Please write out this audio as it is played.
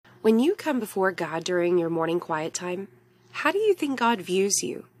When you come before God during your morning quiet time, how do you think God views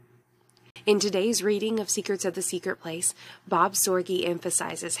you? In today's reading of Secrets of the Secret Place, Bob Sorge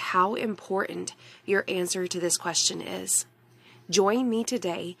emphasizes how important your answer to this question is. Join me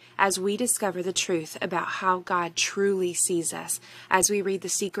today as we discover the truth about how God truly sees us as we read the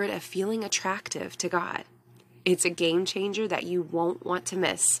secret of feeling attractive to God. It's a game changer that you won't want to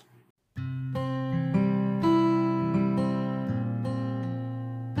miss.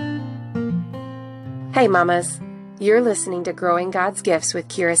 Hey mamas, you're listening to Growing God's Gifts with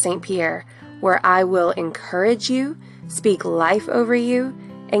Kira St. Pierre, where I will encourage you, speak life over you,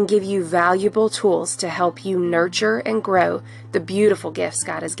 and give you valuable tools to help you nurture and grow the beautiful gifts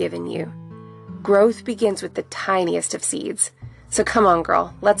God has given you. Growth begins with the tiniest of seeds. So come on,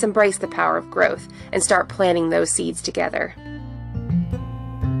 girl, let's embrace the power of growth and start planting those seeds together.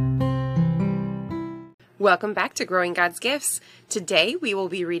 Welcome back to Growing God's Gifts. Today we will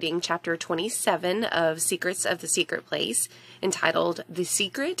be reading chapter 27 of Secrets of the Secret Place, entitled The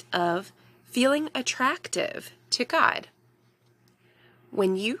Secret of Feeling Attractive to God.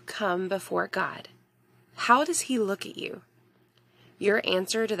 When you come before God, how does He look at you? Your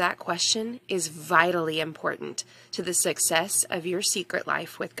answer to that question is vitally important to the success of your secret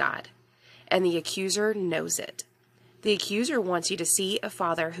life with God, and the accuser knows it. The accuser wants you to see a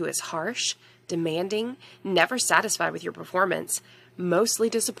father who is harsh, demanding, never satisfied with your performance, mostly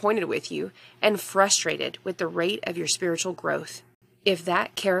disappointed with you, and frustrated with the rate of your spiritual growth. If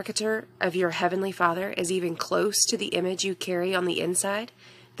that caricature of your Heavenly Father is even close to the image you carry on the inside,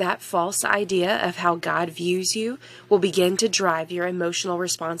 that false idea of how God views you will begin to drive your emotional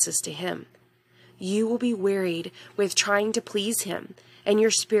responses to Him. You will be wearied with trying to please Him, and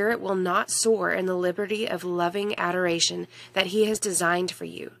your spirit will not soar in the liberty of loving adoration that He has designed for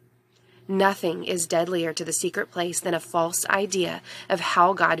you. Nothing is deadlier to the secret place than a false idea of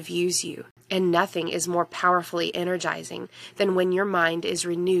how God views you, and nothing is more powerfully energizing than when your mind is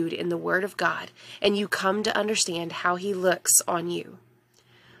renewed in the Word of God and you come to understand how He looks on you.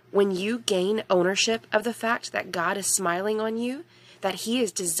 When you gain ownership of the fact that God is smiling on you, that He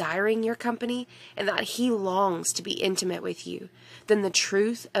is desiring your company, and that He longs to be intimate with you, then the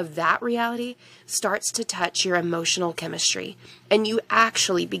truth of that reality starts to touch your emotional chemistry, and you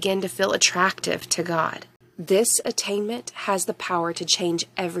actually begin to feel attractive to God. This attainment has the power to change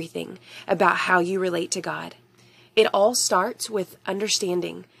everything about how you relate to God. It all starts with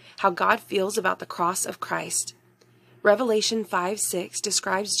understanding how God feels about the cross of Christ. Revelation 5:6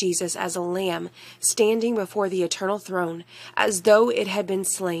 describes Jesus as a lamb standing before the eternal throne as though it had been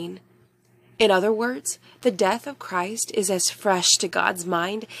slain. In other words, the death of Christ is as fresh to God's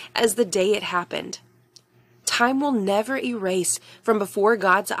mind as the day it happened. Time will never erase from before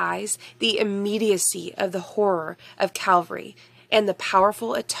God's eyes the immediacy of the horror of Calvary and the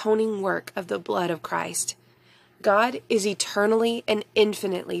powerful atoning work of the blood of Christ. God is eternally and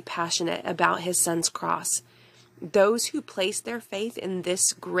infinitely passionate about His Son's cross. Those who place their faith in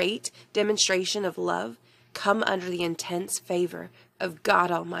this great demonstration of love come under the intense favor of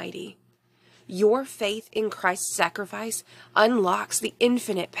God Almighty. Your faith in Christ's sacrifice unlocks the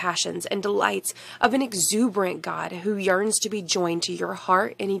infinite passions and delights of an exuberant God who yearns to be joined to your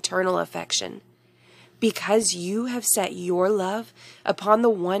heart in eternal affection. Because you have set your love upon the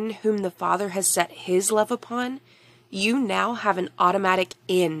one whom the Father has set His love upon, you now have an automatic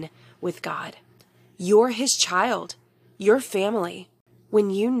in with God. You're His child, your family. When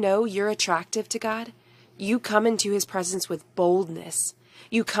you know you're attractive to God, you come into His presence with boldness.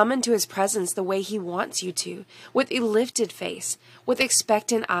 You come into His presence the way He wants you to, with a lifted face, with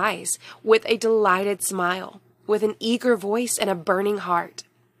expectant eyes, with a delighted smile, with an eager voice and a burning heart.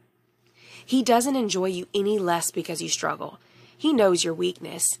 He doesn't enjoy you any less because you struggle. He knows your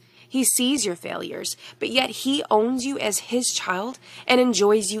weakness. He sees your failures, but yet He owns you as His child and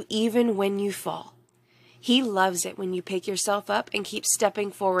enjoys you even when you fall. He loves it when you pick yourself up and keep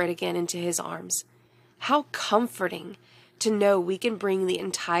stepping forward again into His arms. How comforting to know we can bring the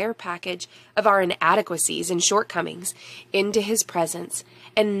entire package of our inadequacies and shortcomings into His presence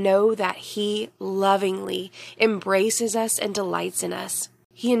and know that He lovingly embraces us and delights in us.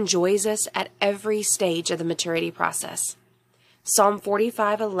 He enjoys us at every stage of the maturity process. Psalm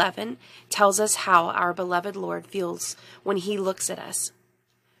 45:11 tells us how our beloved Lord feels when He looks at us.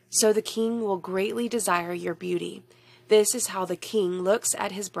 So the King will greatly desire your beauty. This is how the King looks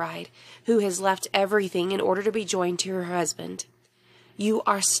at his bride, who has left everything in order to be joined to her husband. You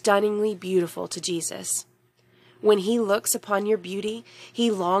are stunningly beautiful to Jesus. When He looks upon your beauty,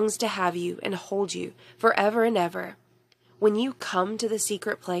 He longs to have you and hold you forever and ever. When you come to the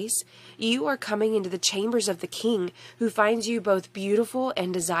secret place, you are coming into the chambers of the King, who finds you both beautiful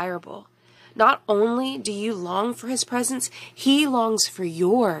and desirable. Not only do you long for his presence, he longs for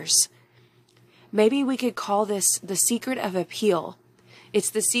yours. Maybe we could call this the secret of appeal.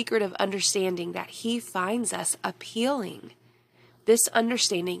 It's the secret of understanding that he finds us appealing. This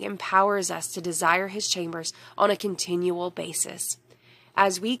understanding empowers us to desire his chambers on a continual basis.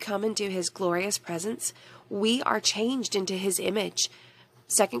 As we come into his glorious presence, we are changed into his image.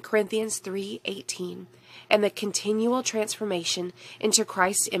 2 Corinthians 3:18. And the continual transformation into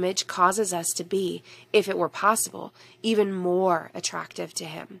Christ's image causes us to be, if it were possible, even more attractive to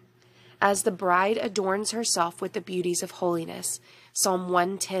him. As the bride adorns herself with the beauties of holiness, Psalm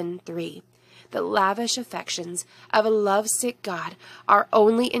 110:3, the lavish affections of a lovesick God are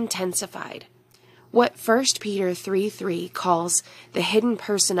only intensified. What 1 Peter 3:3 calls the hidden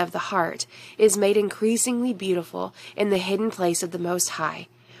person of the heart is made increasingly beautiful in the hidden place of the Most High,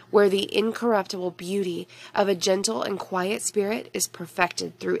 where the incorruptible beauty of a gentle and quiet spirit is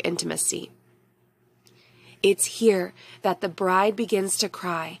perfected through intimacy. It's here that the bride begins to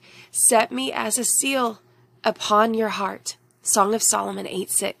cry, "Set me as a seal upon your heart." Song of Solomon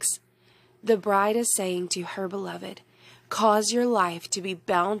 8:6. The bride is saying to her beloved, "Cause your life to be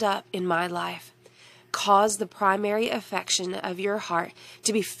bound up in my life. Cause the primary affection of your heart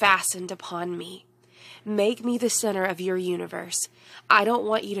to be fastened upon me. Make me the center of your universe. I don't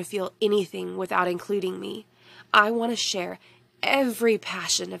want you to feel anything without including me. I want to share every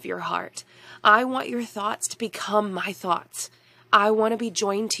passion of your heart. I want your thoughts to become my thoughts. I want to be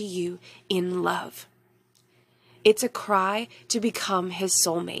joined to you in love." It's a cry to become his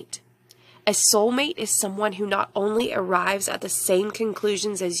soulmate. A soulmate is someone who not only arrives at the same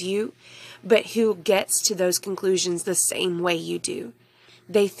conclusions as you, but who gets to those conclusions the same way you do.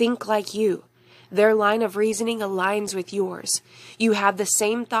 They think like you. Their line of reasoning aligns with yours. You have the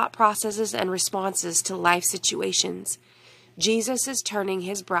same thought processes and responses to life situations. Jesus is turning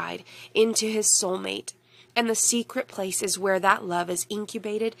his bride into his soulmate, and the secret place is where that love is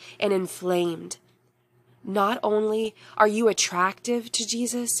incubated and inflamed. Not only are you attractive to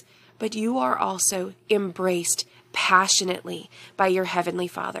Jesus, but you are also embraced passionately by your heavenly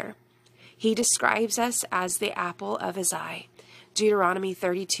Father. He describes us as the apple of his eye. Deuteronomy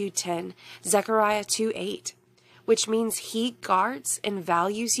 32:10, Zechariah 2:8, which means he guards and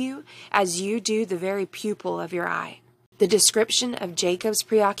values you as you do the very pupil of your eye. The description of Jacob's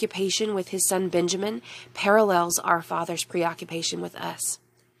preoccupation with his son Benjamin parallels our Father's preoccupation with us.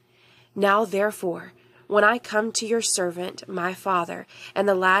 Now therefore, when I come to your servant, my father, and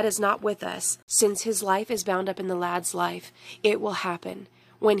the lad is not with us, since his life is bound up in the lad's life, it will happen,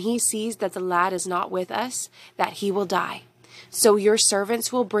 when he sees that the lad is not with us, that he will die. So your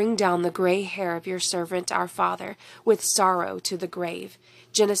servants will bring down the gray hair of your servant, our father, with sorrow to the grave.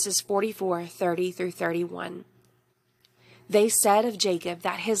 Genesis 44:30-31. They said of Jacob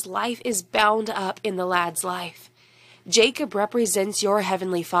that his life is bound up in the lad's life. Jacob represents your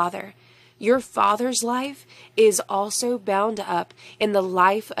heavenly Father. Your Father's life is also bound up in the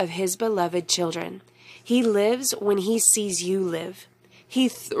life of his beloved children. He lives when he sees you live. He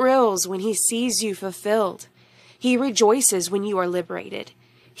thrills when he sees you fulfilled. He rejoices when you are liberated.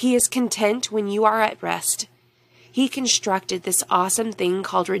 He is content when you are at rest. He constructed this awesome thing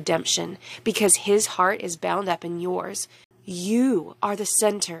called redemption because his heart is bound up in yours. You are the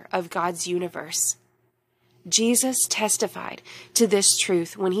center of God's universe. Jesus testified to this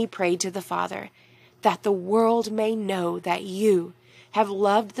truth when he prayed to the Father, that the world may know that you have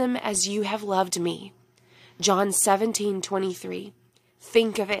loved them as you have loved me. John 17:23.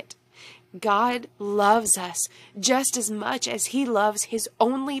 Think of it. God loves us just as much as he loves his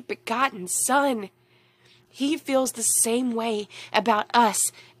only begotten Son. He feels the same way about us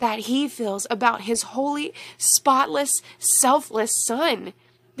that he feels about his holy, spotless, selfless Son.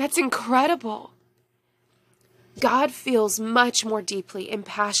 That's incredible. God feels much more deeply and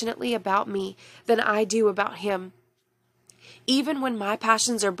passionately about me than I do about him. Even when my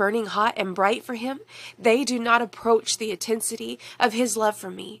passions are burning hot and bright for him, they do not approach the intensity of his love for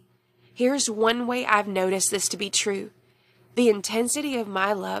me. Here's one way I've noticed this to be true. The intensity of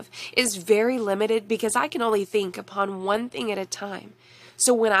my love is very limited because I can only think upon one thing at a time.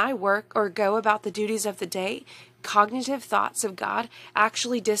 So when I work or go about the duties of the day, cognitive thoughts of God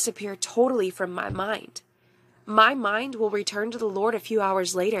actually disappear totally from my mind. My mind will return to the Lord a few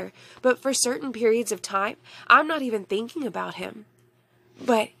hours later, but for certain periods of time, I'm not even thinking about him.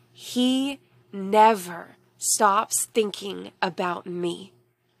 But he never stops thinking about me.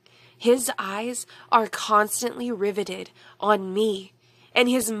 His eyes are constantly riveted on me, and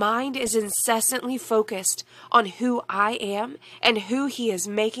his mind is incessantly focused on who I am and who he is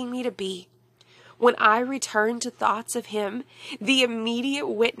making me to be. When I return to thoughts of him, the immediate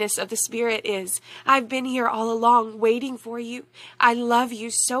witness of the Spirit is, I've been here all along waiting for you. I love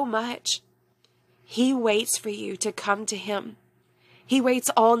you so much. He waits for you to come to him. He waits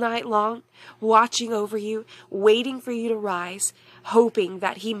all night long, watching over you, waiting for you to rise, hoping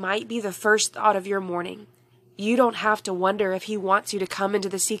that he might be the first thought of your morning. You don't have to wonder if he wants you to come into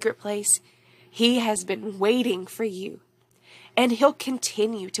the secret place. He has been waiting for you. And he'll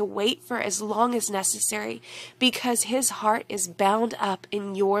continue to wait for as long as necessary because his heart is bound up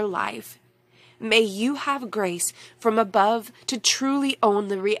in your life. May you have grace from above to truly own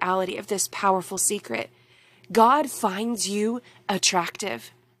the reality of this powerful secret. God finds you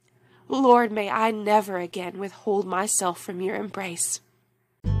attractive. Lord, may I never again withhold myself from your embrace.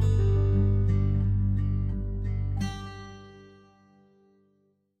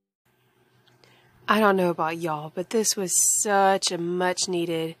 I don't know about y'all, but this was such a much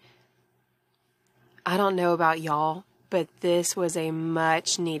needed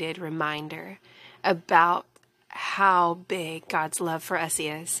reminder about how big God's love for us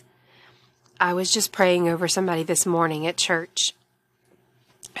is. I was just praying over somebody this morning at church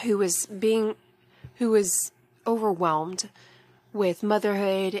who was overwhelmed with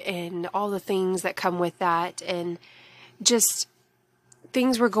motherhood and all the things that come with that, and just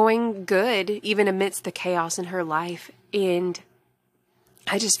things were going good even amidst the chaos in her life. And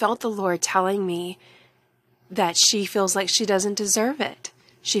I just felt the Lord telling me that she feels like she doesn't deserve it.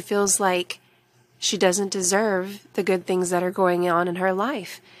 She feels like she doesn't deserve the good things that are going on in her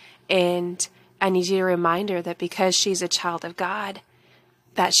life. And I need you to remind her that because she's a child of God,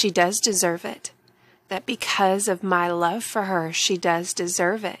 that she does deserve it. That because of my love for her, she does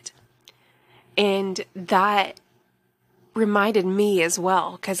deserve it. And that reminded me as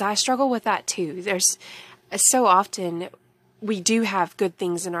well, because I struggle with that too. There's so often we do have good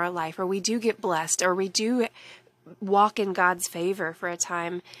things in our life, or we do get blessed, or we do walk in God's favor for a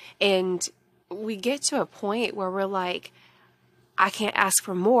time, and we get to a point where we're like, I can't ask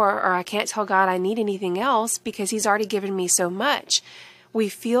for more, or I can't tell God I need anything else because he's already given me so much. We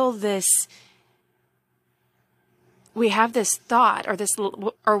feel this, we have this thought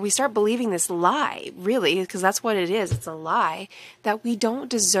or we start believing this lie, really, because that's what it is. It's a lie that we don't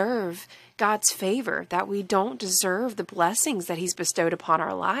deserve God's favor, that we don't deserve the blessings that he's bestowed upon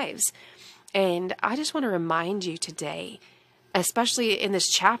our lives. And I just want to remind you today, especially in this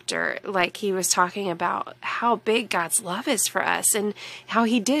chapter, like he was talking about how big God's love is for us and how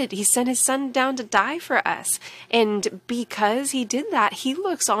he sent his son down to die for us. And because he did that, he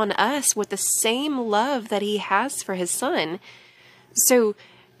looks on us with the same love that he has for his son. So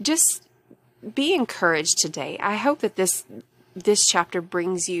just be encouraged today. I hope that this chapter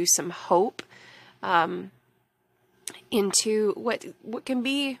brings you some hope into what can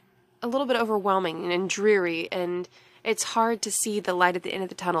be a little bit overwhelming and dreary, and it's hard to see the light at the end of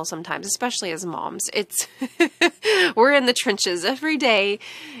the tunnel sometimes, especially as moms. We're in the trenches every day,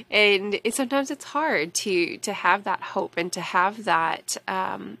 and sometimes it's hard to have that hope and to have that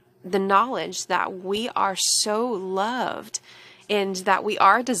the knowledge that we are so loved and that we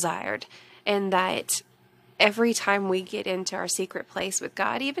are desired, and that every time we get into our secret place with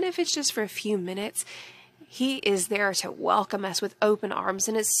God, even if it's just for a few minutes, he is there to welcome us with open arms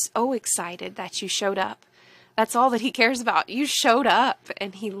and is so excited that you showed up. That's all that he cares about. You showed up,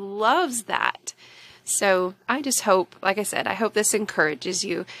 and he loves that. So I just hope, like I said, I hope this encourages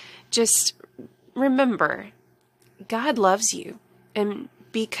you. Just remember, God loves you. And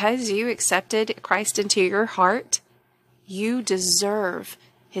because you accepted Christ into your heart, you deserve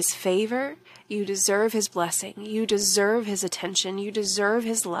his favor. You deserve his blessing. You deserve his attention. You deserve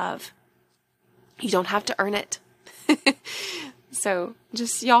his love. You don't have to earn it. So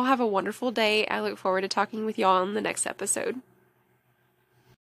just y'all have a wonderful day. I look forward to talking with y'all in the next episode.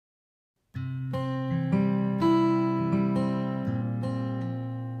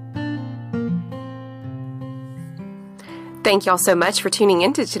 Thank y'all so much for tuning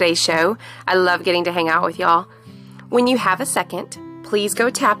into today's show. I love getting to hang out with y'all. When you have a second, please go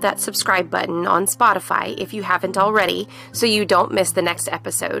tap that subscribe button on Spotify if you haven't already, so you don't miss the next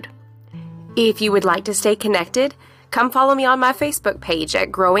episode. If you would like to stay connected, come follow me on my Facebook page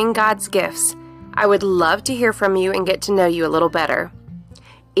at Growing God's Gifts. I would love to hear from you and get to know you a little better.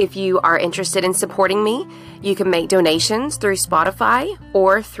 If you are interested in supporting me, you can make donations through Spotify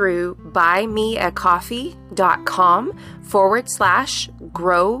or through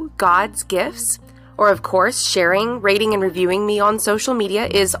buymeacoffee.com/Grow God's Gifts. Or of course, sharing, rating, and reviewing me on social media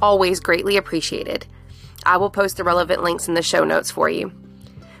is always greatly appreciated. I will post the relevant links in the show notes for you.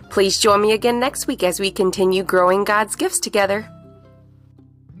 Please join me again next week as we continue growing God's gifts together.